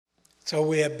So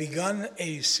we have begun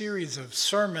a series of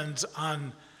sermons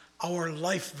on our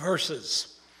life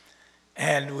verses.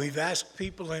 And we've asked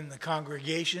people in the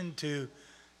congregation to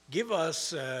give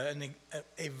us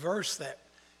a verse that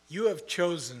you have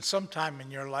chosen sometime in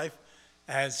your life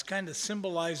as kind of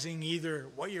symbolizing either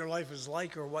what your life is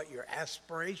like or what your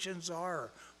aspirations are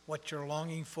or what you're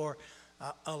longing for,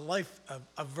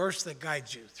 a verse that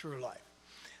guides you through life.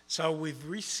 So we've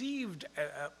received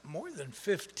more than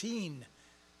 15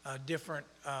 different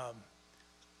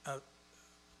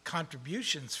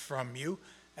contributions from you,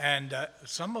 and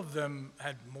some of them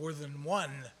had more than one.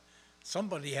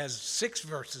 Somebody has 6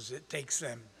 verses it takes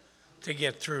them to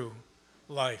get through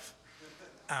life.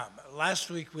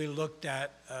 Last week we looked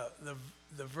at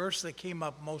the verse that came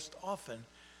up most often,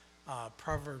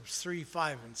 Proverbs 3,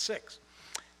 5, and 6.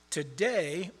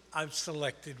 Today I've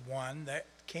selected one that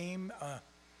came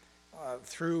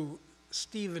through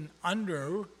Stephen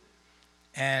Unruh,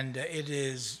 and it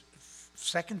is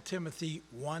 2 Timothy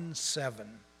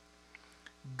 1:7.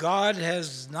 God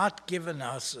has not given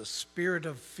us a spirit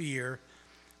of fear,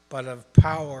 but of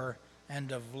power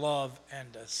and of love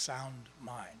and a sound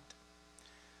mind.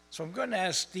 So I'm going to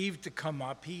ask Steve to come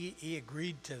up. He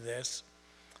agreed to this,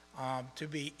 to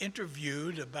be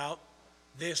interviewed about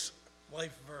this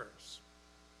life verse.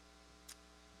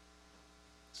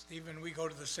 Stephen, we go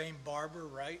to the same barber,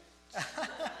 right? Stand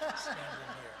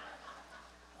in here.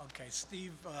 Okay,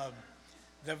 Steve,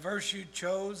 the verse you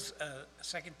chose,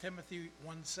 2 Timothy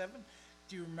 1:7,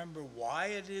 do you remember why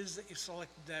it is that you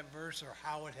selected that verse or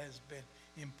how it has been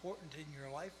important in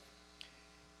your life?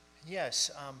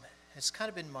 Yes, it's kind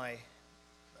of been my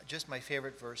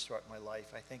favorite verse throughout my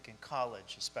life. I think in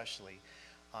college especially.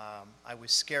 I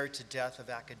was scared to death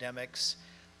of academics.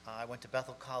 I went to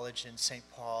Bethel College in St.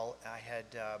 Paul. I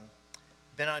had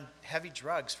been on heavy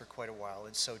drugs for quite a while,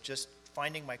 and so just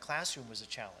finding my classroom was a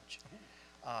challenge.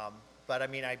 But I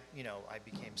mean, I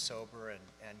became sober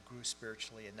and grew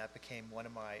spiritually, and that became one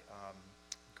of my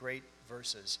great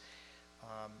verses.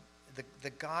 The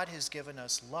God has given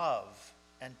us love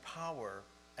and power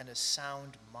and a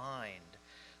sound mind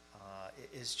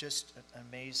is just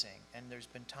amazing. And there's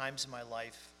been times in my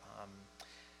life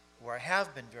where I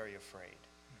have been very afraid.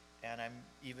 And I'm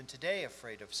even today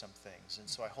afraid of some things. And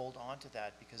so I hold on to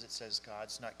that because it says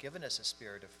God's not given us a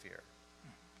spirit of fear.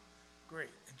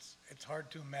 Great. It's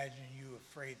hard to imagine you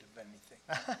afraid of anything.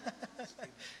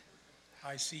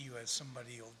 I see you as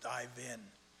somebody who'll dive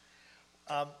in.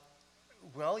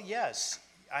 Well, yes.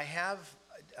 I have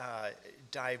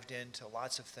dived into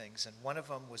lots of things, and one of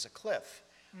them was a cliff.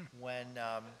 When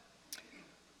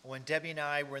Debbie and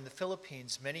I were in the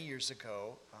Philippines many years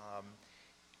ago,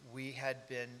 we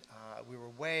were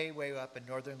way up in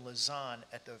northern Luzon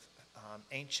at the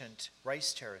ancient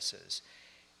rice terraces.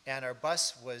 And our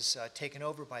bus was taken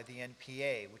over by the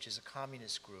NPA, which is a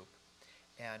communist group,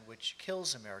 and which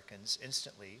kills Americans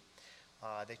instantly.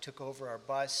 They took over our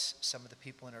bus. Some of the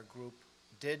people in our group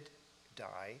did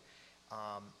die.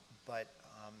 But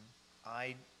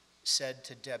I said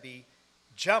to Debbie,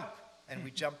 jump! And we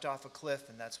jumped off a cliff,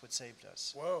 and that's what saved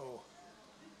us. Whoa.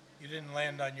 You didn't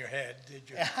land on your head, did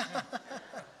you?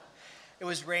 It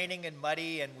was raining and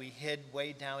muddy, and we hid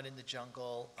way down in the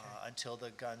jungle until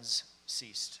the guns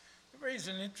ceased. You raise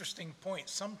an interesting point.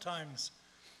 Sometimes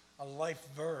a life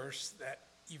verse that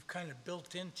you've kind of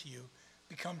built into you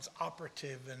becomes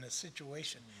operative in a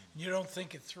situation. And you don't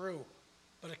think it through,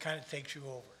 but it kind of takes you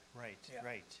over. Right, yeah.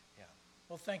 Right, yeah.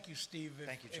 Well, thank you, Steve.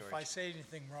 Thank you, George. If I say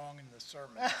anything wrong in the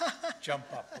sermon, jump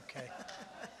up, okay?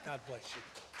 God bless you.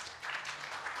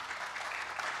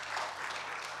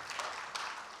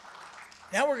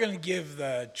 Now we're going to give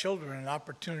the children an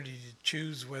opportunity to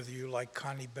choose whether you like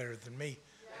Connie better than me.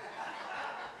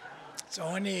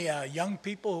 So any young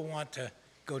people who want to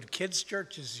go to kids'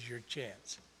 church, this is your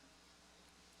chance.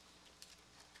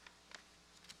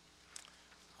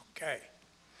 Okay.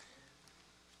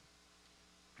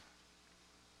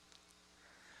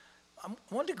 I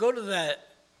want to go to that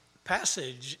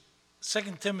passage,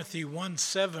 2 Timothy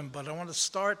 1:7, but I want to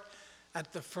start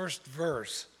at the first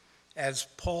verse as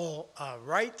Paul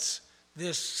writes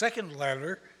this second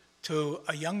letter to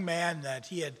a young man that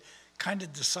he had kind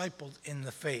of discipled in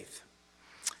the faith.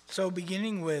 So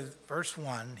beginning with verse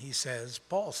 1,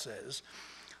 Paul says,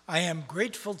 I am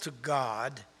grateful to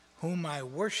God, whom I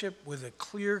worship with a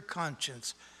clear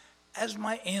conscience, as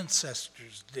my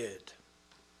ancestors did.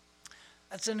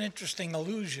 That's an interesting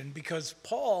allusion because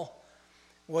Paul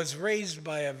was raised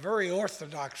by a very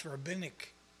orthodox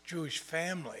rabbinic Jewish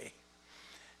family.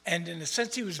 And in a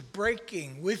sense, he was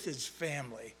breaking with his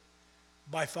family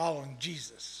by following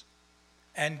Jesus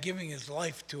and giving his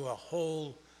life to a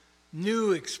whole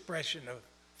new expression of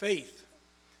faith.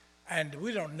 And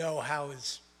we don't know how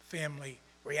his family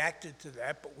reacted to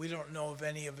that, but we don't know of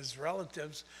any of his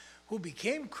relatives who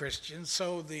became Christians,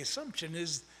 so the assumption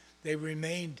is they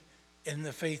remained in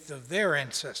the faith of their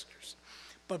ancestors.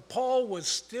 But Paul was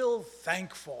still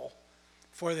thankful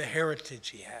for the heritage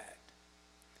he had,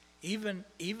 even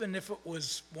if it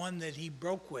was one that he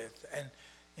broke with and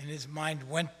in his mind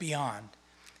went beyond.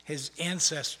 His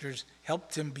ancestors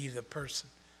helped him be the person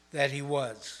that he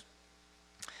was.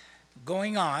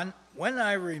 Going on, when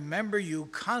I remember you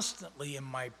constantly in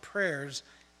my prayers,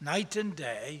 night and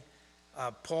day,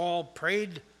 Paul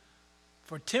prayed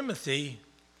for Timothy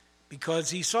because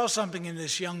he saw something in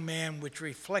this young man which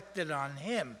reflected on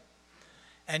him.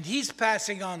 And he's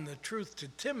passing on the truth to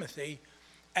Timothy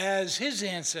as his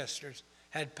ancestors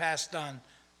had passed on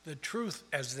the truth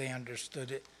as they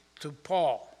understood it to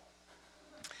Paul.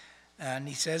 And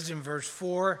he says in verse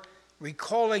 4,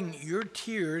 recalling your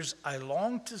tears, I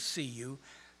long to see you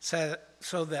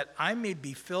so that I may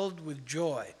be filled with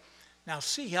joy. Now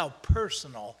see how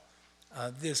personal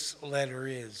this letter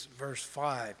is. Verse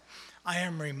 5, I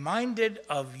am reminded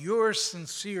of your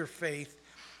sincere faith,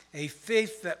 a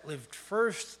faith that lived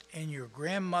first in your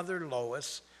grandmother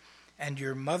Lois and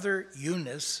your mother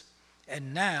Eunice,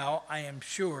 and now, I am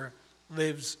sure,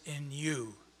 lives in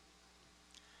you.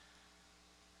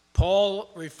 Paul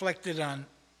reflected on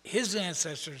his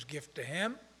ancestors' gift to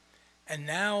him, and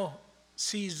now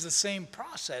sees the same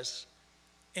process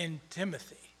in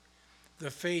Timothy. The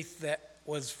faith that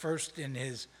was first in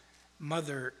his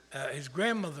mother, his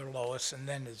grandmother Lois, and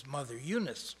then his mother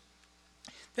Eunice.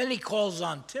 Then he calls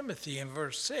on Timothy in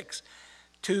verse 6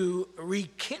 to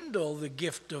rekindle the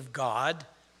gift of God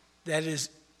that is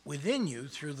within you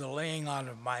through the laying on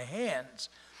of my hands.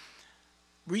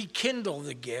 Rekindle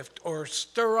the gift or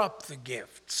stir up the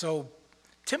gift. So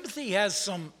Timothy has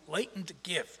some latent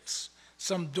gifts,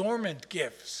 some dormant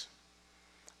gifts,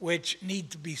 which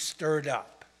need to be stirred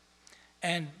up.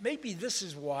 And maybe this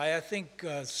is why I think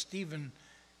Stephen,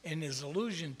 in his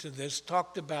allusion to this,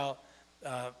 talked about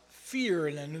fear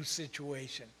in a new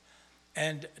situation.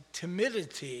 And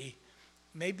timidity,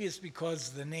 maybe it's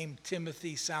because the name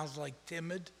Timothy sounds like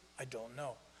timid. I don't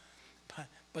know.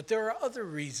 But there are other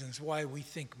reasons why we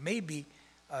think maybe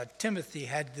Timothy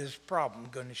had this problem.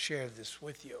 I'm going to share this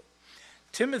with you.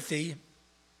 Timothy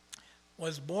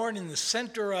was born in the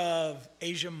center of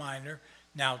Asia Minor,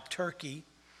 now Turkey,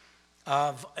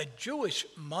 of a Jewish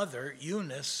mother,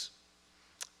 Eunice,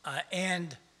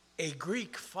 and a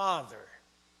Greek father.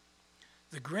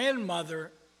 The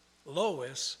grandmother,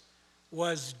 Lois,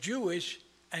 was Jewish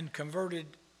and converted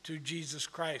to Jesus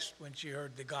Christ when she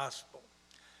heard the gospel.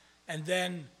 And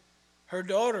then her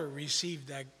daughter received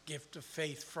that gift of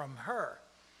faith from her.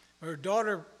 Her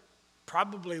daughter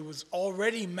probably was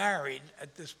already married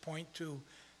at this point to,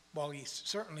 well,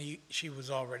 certainly she was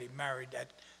already married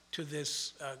to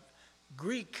this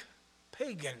Greek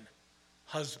pagan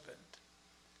husband.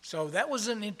 So that was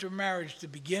an intermarriage to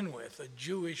begin with, a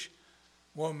Jewish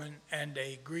woman and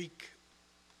a Greek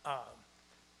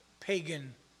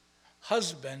pagan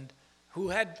husband who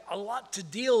had a lot to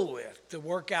deal with to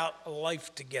work out a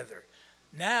life together.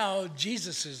 Now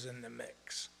Jesus is in the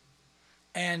mix.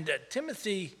 And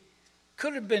Timothy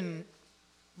could have been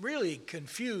really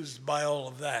confused by all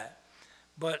of that.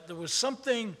 But there was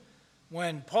something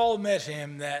when Paul met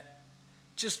him that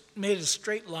just made a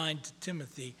straight line to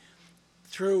Timothy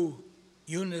through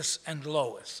Eunice and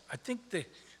Lois. I think the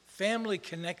family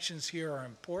connections here are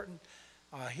important.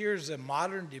 Here's a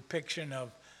modern depiction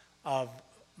of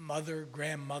mother,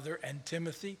 grandmother, and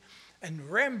Timothy. And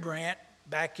Rembrandt,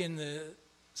 back in the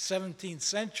 17th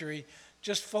century,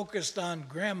 just focused on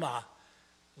Grandma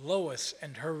Lois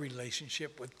and her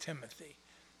relationship with Timothy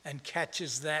and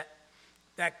catches that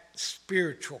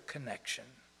spiritual connection.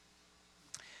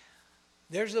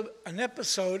 There's an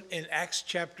episode in Acts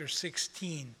chapter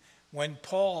 16 when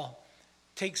Paul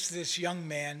takes this young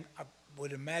man, I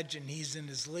would imagine he's in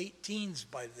his late teens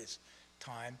by this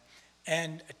time,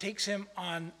 and takes him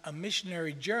on a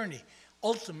missionary journey.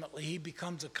 Ultimately, he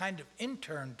becomes a kind of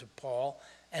intern to Paul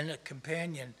and a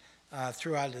companion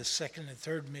throughout his second and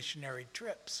third missionary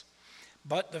trips.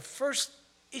 But the first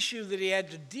issue that he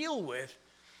had to deal with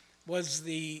was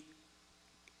the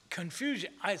confusion.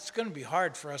 It's going to be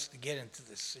hard for us to get into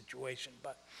this situation,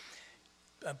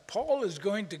 but Paul is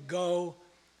going to go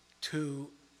to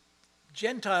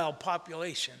Gentile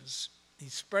populations.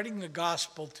 He's spreading the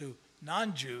gospel to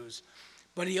non-Jews,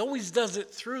 but he always does it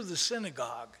through the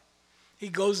synagogue. He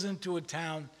goes into a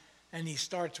town and he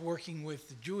starts working with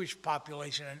the Jewish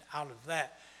population, and out of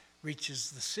that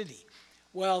reaches the city.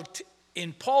 Well,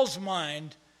 in Paul's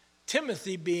mind,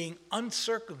 Timothy being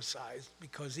uncircumcised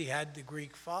because he had the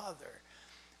Greek father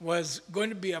was going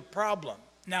to be a problem.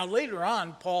 Now, later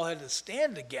on, Paul had to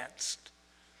stand against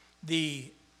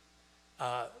the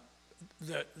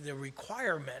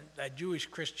requirement that Jewish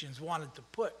Christians wanted to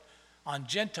put on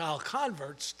Gentile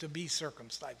converts to be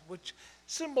circumcised, which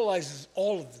symbolizes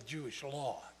all of the Jewish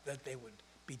law that they would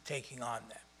be taking on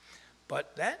them.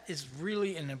 But that is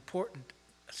really an important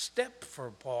step for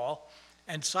Paul,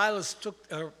 and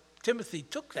Timothy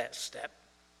took that step,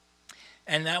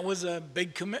 and that was a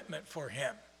big commitment for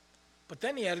him. But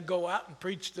then he had to go out and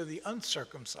preach to the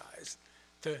uncircumcised,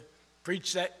 to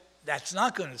preach that that's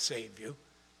not going to save you,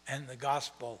 and the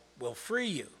gospel will free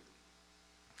you.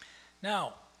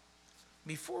 Now,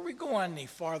 before we go on any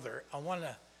farther, I want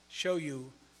to show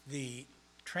you the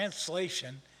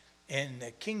translation in the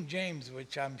King James,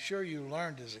 which I'm sure you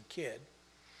learned as a kid,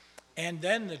 and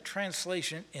then the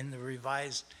translation in the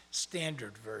Revised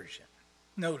Standard Version.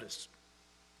 Notice,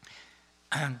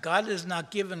 God has not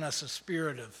given us a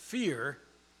spirit of fear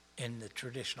in the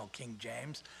traditional King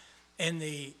James. In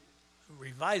the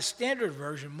Revised Standard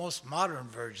Version, most modern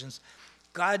versions,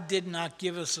 God did not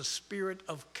give us a spirit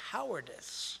of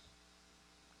cowardice.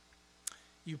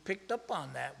 You picked up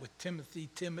on that with Timothy,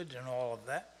 timid, and all of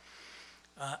that.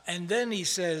 And then he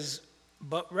says,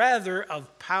 but rather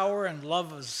of power and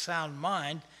love of a sound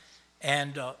mind.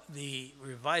 And the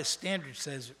Revised Standard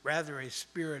says, rather a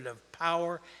spirit of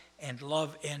power and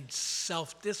love and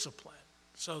self-discipline.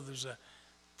 So there's a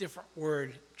different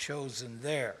word chosen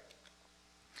there.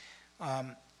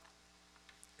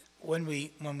 When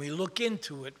we look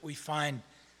into it, we find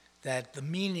that the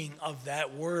meaning of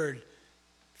that word,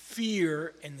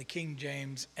 fear in the King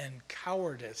James and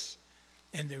cowardice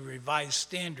in the Revised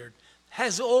Standard,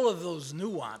 has all of those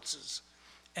nuances.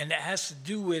 And it has to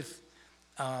do with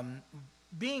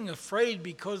being afraid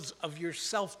because of your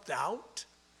self-doubt,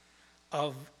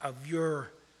 of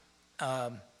your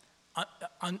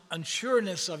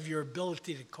unsureness of your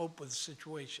ability to cope with the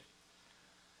situation.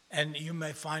 And you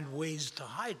may find ways to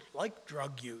hide, like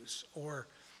drug use or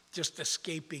just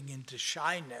escaping into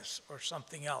shyness or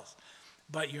something else.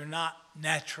 But you're not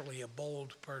naturally a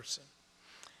bold person.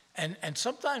 And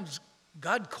sometimes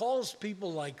God calls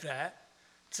people like that,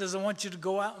 says, I want you to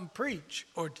go out and preach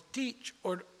or to teach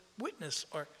or to witness.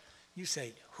 Or you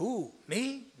say, who?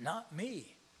 Me? Not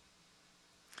me.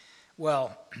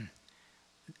 Well,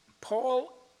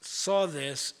 Paul saw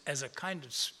this as a kind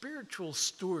of spiritual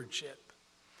stewardship,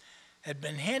 had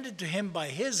been handed to him by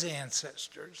his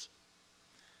ancestors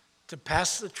to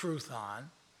pass the truth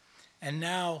on. And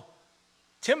now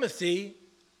Timothy,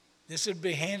 this had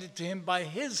been handed to him by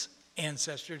his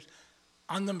ancestors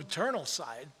on the maternal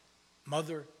side,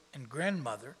 mother and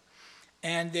grandmother,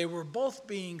 and they were both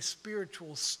being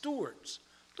spiritual stewards.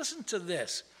 Listen to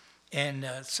this in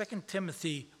 2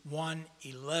 Timothy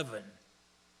 1:11.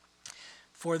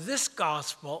 For this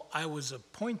gospel I was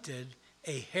appointed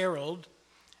a herald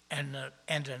and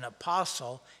an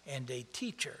apostle and a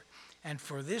teacher, and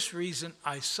for this reason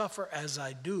I suffer as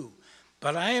I do.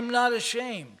 But I am not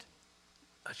ashamed.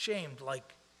 Ashamed,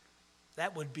 like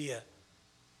that would be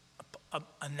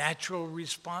a natural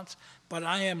response. But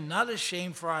I am not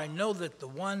ashamed, for I know that the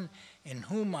one in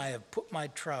whom I have put my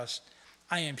trust,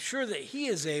 I am sure that he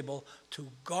is able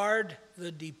to guard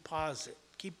the deposit.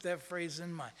 Keep that phrase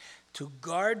in mind. To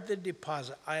guard the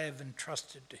deposit I have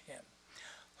entrusted to him.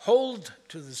 Hold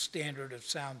to the standard of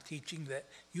sound teaching that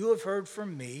you have heard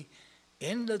from me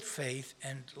in the faith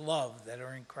and love that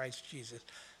are in Christ Jesus.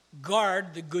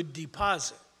 Guard the good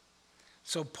deposit.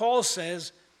 So Paul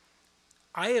says,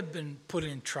 I have been put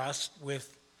in trust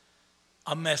with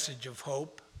a message of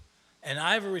hope, and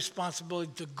I have a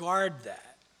responsibility to guard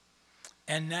that.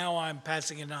 And now I'm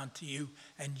passing it on to you,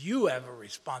 and you have a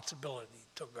responsibility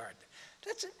to guard that.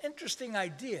 That's an interesting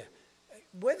idea.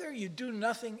 Whether you do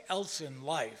nothing else in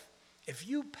life, if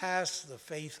you pass the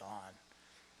faith on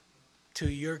to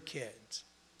your kids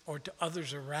or to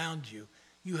others around you,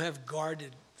 you have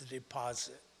guarded the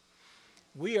deposit.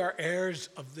 We are heirs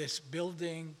of this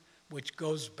building, which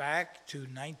goes back to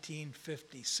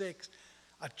 1956.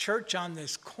 A church on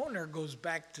this corner goes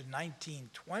back to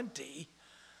 1920.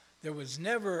 There was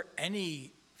never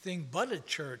anything but a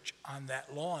church on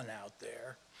that lawn out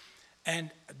there.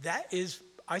 And that is,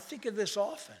 I think of this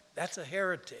often. That's a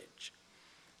heritage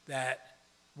that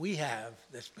we have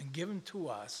that's been given to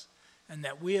us, and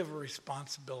that we have a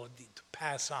responsibility to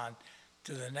pass on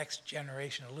to the next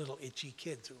generation of little itchy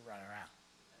kids who run around.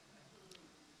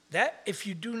 That, if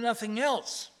you do nothing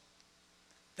else,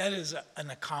 that is an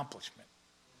accomplishment.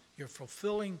 You're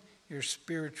fulfilling your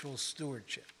spiritual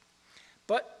stewardship.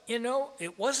 But,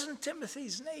 it wasn't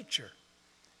Timothy's nature.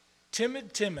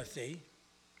 Timid Timothy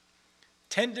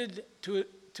tended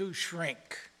to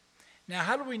shrink. Now,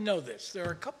 how do we know this? There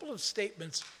are a couple of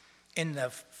statements in the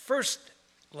first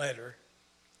letter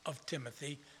of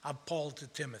Paul to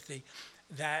Timothy,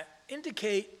 that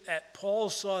indicate that Paul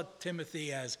saw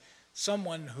Timothy as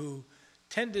someone who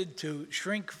tended to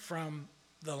shrink from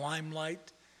the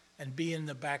limelight and be in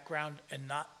the background and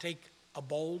not take a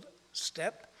bold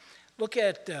step. Look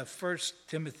at 1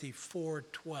 Timothy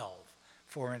 4:12,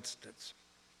 for instance.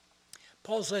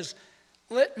 Paul says,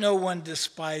 "Let no one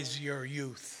despise your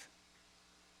youth."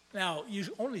 Now,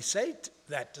 you only say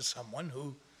that to someone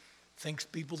who thinks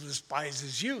people despise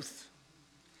his youth.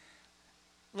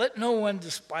 "Let no one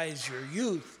despise your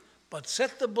youth, but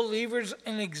set the believers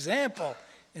an example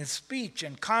in speech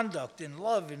and conduct, in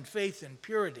love, in faith, and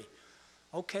purity."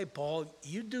 Okay, Paul,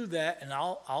 you do that, and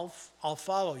I'll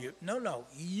follow you. No,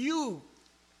 you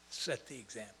set the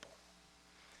example.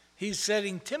 He's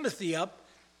setting Timothy up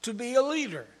to be a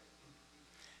leader.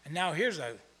 And now here's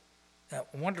a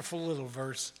wonderful little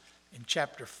verse in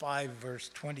chapter 5, verse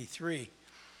 23.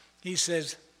 He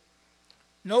says,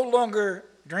 "No longer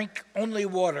drink only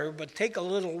water, but take a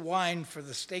little wine for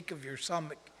the sake of your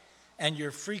stomach and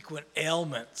your frequent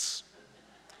ailments."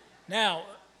 Now,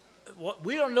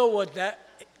 we don't know what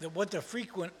the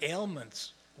frequent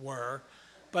ailments were,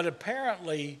 but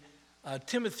apparently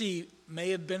Timothy may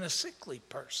have been a sickly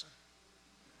person.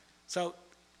 So,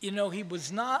 he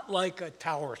was not like a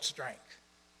tower strength.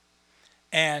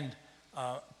 And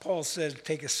Paul says,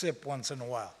 take a sip once in a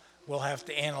while. We'll have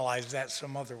to analyze that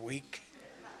some other week.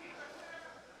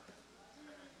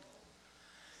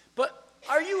 But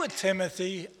are you a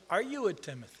Timothy? Are you a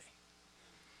Timothy?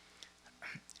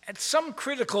 At some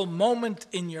critical moment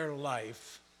in your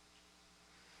life,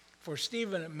 for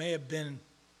Stephen, it may have been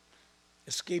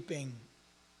escaping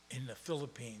in the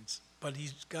Philippines, but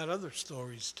he's got other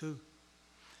stories too.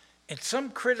 At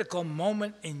some critical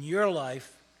moment in your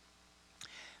life,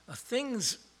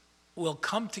 things will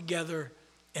come together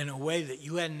in a way that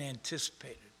you hadn't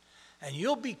anticipated. And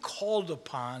you'll be called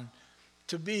upon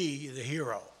to be the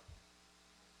hero.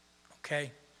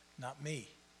 Okay? Not me.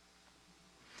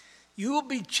 You will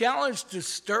be challenged to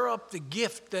stir up the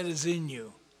gift that is in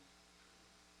you.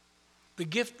 The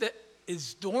gift that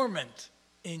is dormant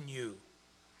in you.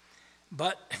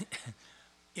 But,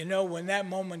 when that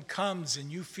moment comes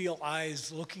and you feel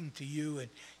eyes looking to you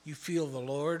and you feel the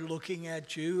Lord looking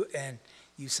at you and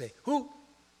you say, "Who?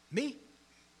 Me?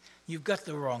 You've got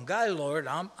the wrong guy, Lord.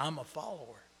 I'm a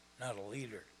follower, not a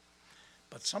leader."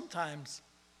 But sometimes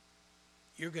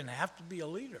you're going to have to be a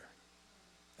leader.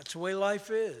 That's the way life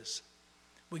is.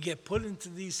 We get put into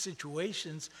these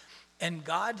situations, and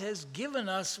God has given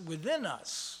us within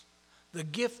us the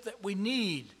gift that we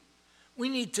need. We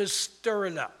need to stir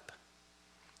it up.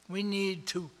 We need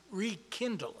to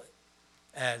rekindle it,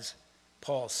 as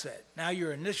Paul said. Now,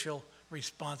 your initial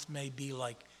response may be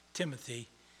like Timothy: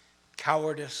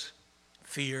 cowardice,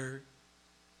 fear,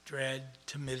 dread,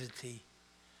 timidity,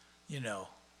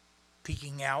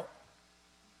 peeking out.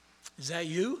 Is that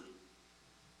you?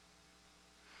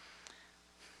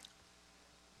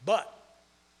 But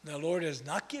the Lord has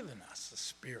not given us the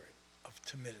spirit of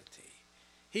timidity.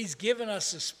 He's given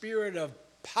us a spirit of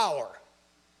power.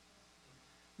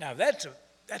 Now, that's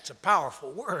a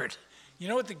powerful word. You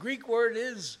know what the Greek word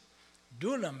is?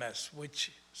 Dunamis,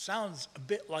 which sounds a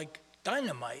bit like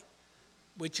dynamite,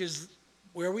 which is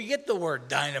where we get the word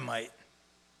dynamite.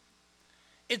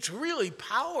 It's really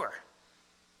power.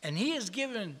 And he has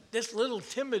given this little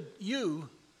timid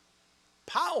you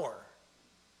power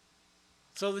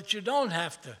so that you don't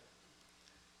have to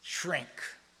shrink.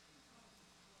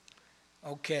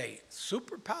 Okay,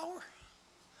 superpower?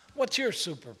 What's your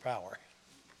superpower?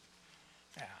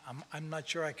 Yeah, I'm not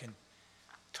sure I can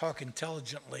talk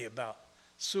intelligently about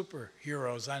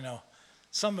superheroes. I know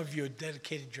some of you have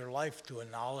dedicated your life to a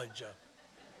knowledge of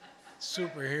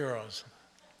superheroes.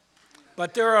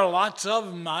 But there are lots of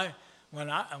them. When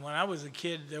I was a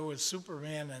kid, there was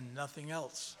Superman and nothing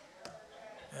else.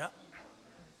 Yeah.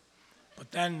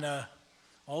 But then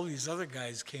all these other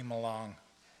guys came along,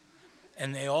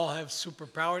 and they all have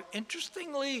superpowers.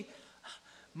 Interestingly,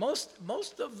 most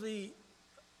of the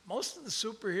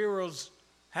superheroes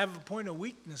have a point of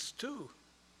weakness too.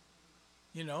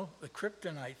 The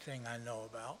kryptonite thing I know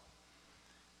about.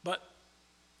 But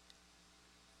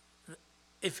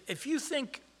if you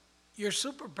think your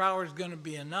superpower is going to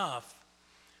be enough,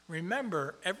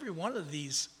 remember, every one of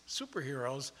these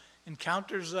superheroes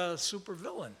encounters a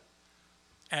supervillain.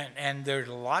 And there's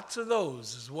lots of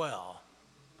those as well.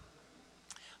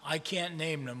 I can't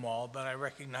name them all, but I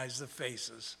recognize the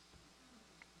faces.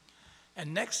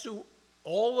 And next to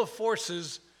all the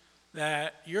forces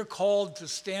that you're called to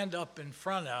stand up in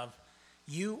front of,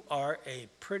 you are a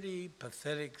pretty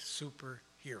pathetic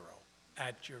superhero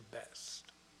at your best.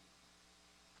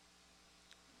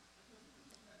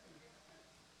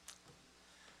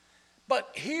 But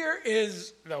here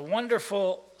is the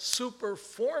wonderful super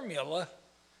formula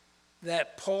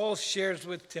that Paul shares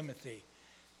with Timothy.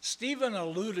 Stephen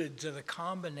alluded to the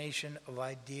combination of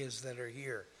ideas that are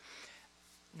here.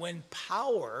 When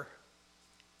power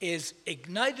is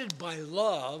ignited by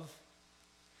love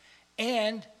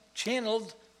and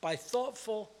channeled by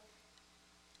thoughtful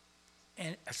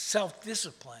and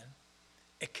self-discipline,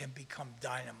 it can become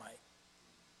dynamite,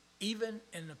 even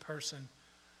in the person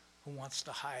who wants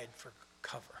to hide for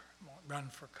cover, run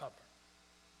for cover.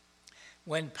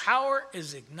 When power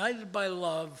is ignited by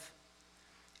love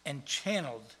and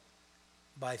channeled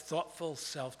by thoughtful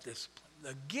self-discipline,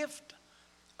 the gift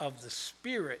of the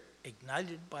Spirit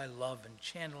ignited by love and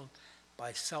channeled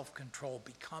by self-control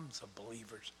becomes a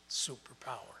believer's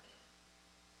superpower.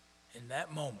 In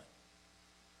that moment,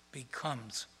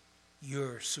 becomes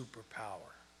your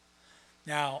superpower.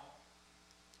 Now,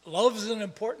 love's an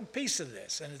important piece of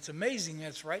this, and it's amazing that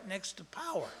it's right next to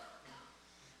power.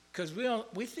 Because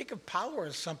we think of power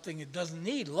as something that doesn't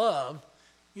need love.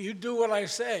 You do what I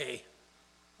say.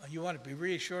 You want to be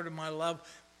reassured of my love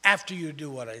after you do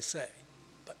what I say.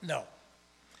 But no.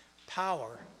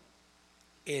 Power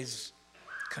is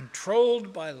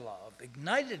controlled by love,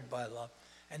 ignited by love,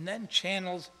 and then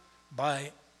channeled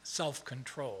by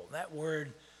self-control. That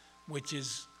word, which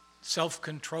is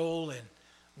self-control in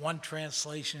one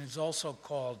translation, is also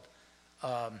called,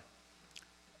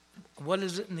 what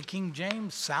is it in the King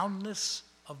James? Soundness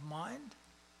of mind?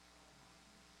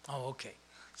 Oh, okay.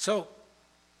 So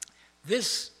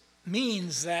this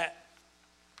means that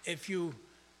if you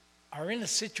are in a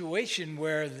situation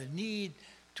where the need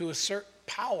to assert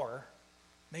power,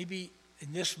 maybe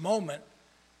in this moment,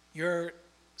 your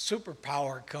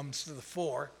superpower comes to the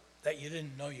fore that you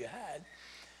didn't know you had,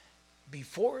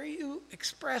 before you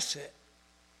express it,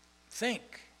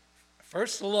 think.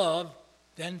 First love,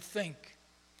 then think.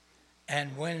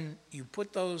 And when you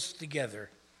put those together,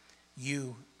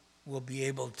 you will be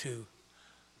able to,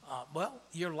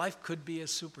 your life could be a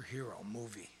superhero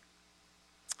movie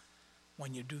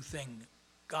when you do things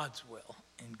God's will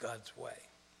in God's way.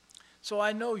 So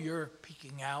I know you're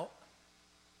peeking out.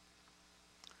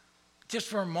 Just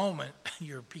for a moment,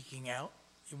 you're peeking out.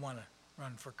 You want to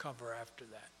run for cover after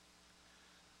that.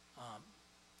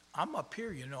 I'm up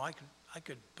here, I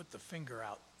could put the finger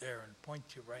out there and point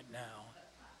you right now.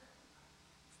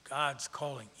 God's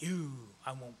calling you,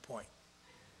 I won't point.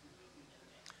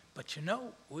 But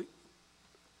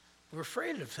we're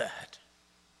afraid of that.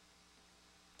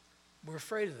 We're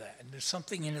afraid of that, and there's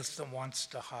something in us that wants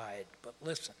to hide. But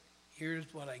listen,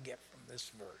 here's what I get from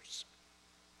this verse.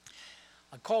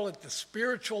 I call it the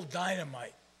spiritual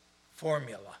dynamite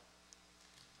formula.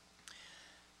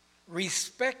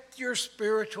 Respect your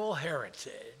spiritual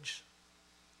heritage.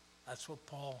 That's what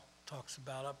Paul talks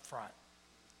about up front.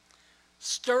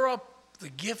 Stir up the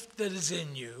gift that is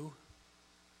in you.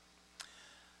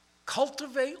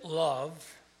 Cultivate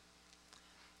love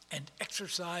and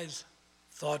exercise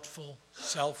thoughtful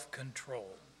self-control.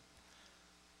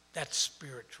 That's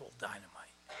spiritual dynamite.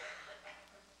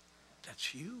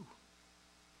 That's you.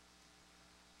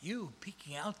 You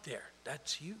peeking out there,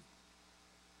 that's you.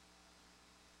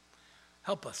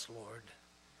 Help us, Lord,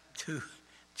 to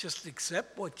just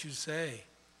accept what you say.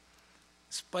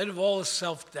 In spite of all the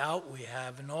self-doubt we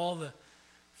have and all the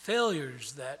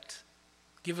failures that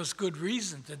give us good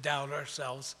reason to doubt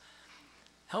ourselves,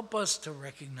 help us to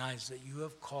recognize that you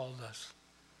have called us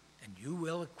and you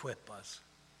will equip us,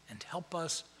 and help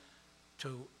us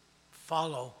to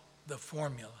follow the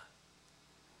formula,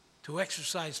 to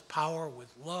exercise power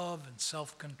with love and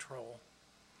self-control,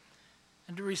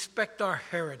 and to respect our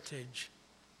heritage,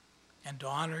 and to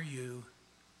honor you,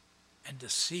 and to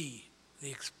see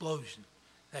the explosion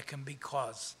that can be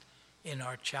caused in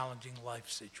our challenging life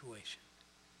situation.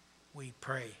 We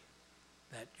pray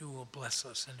that you will bless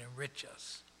us and enrich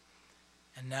us.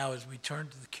 And now as we turn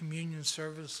to the communion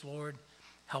service, Lord,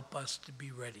 help us to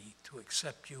be ready to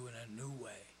accept you in a new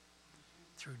way.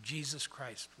 Through Jesus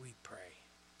Christ we pray.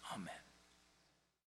 Amen.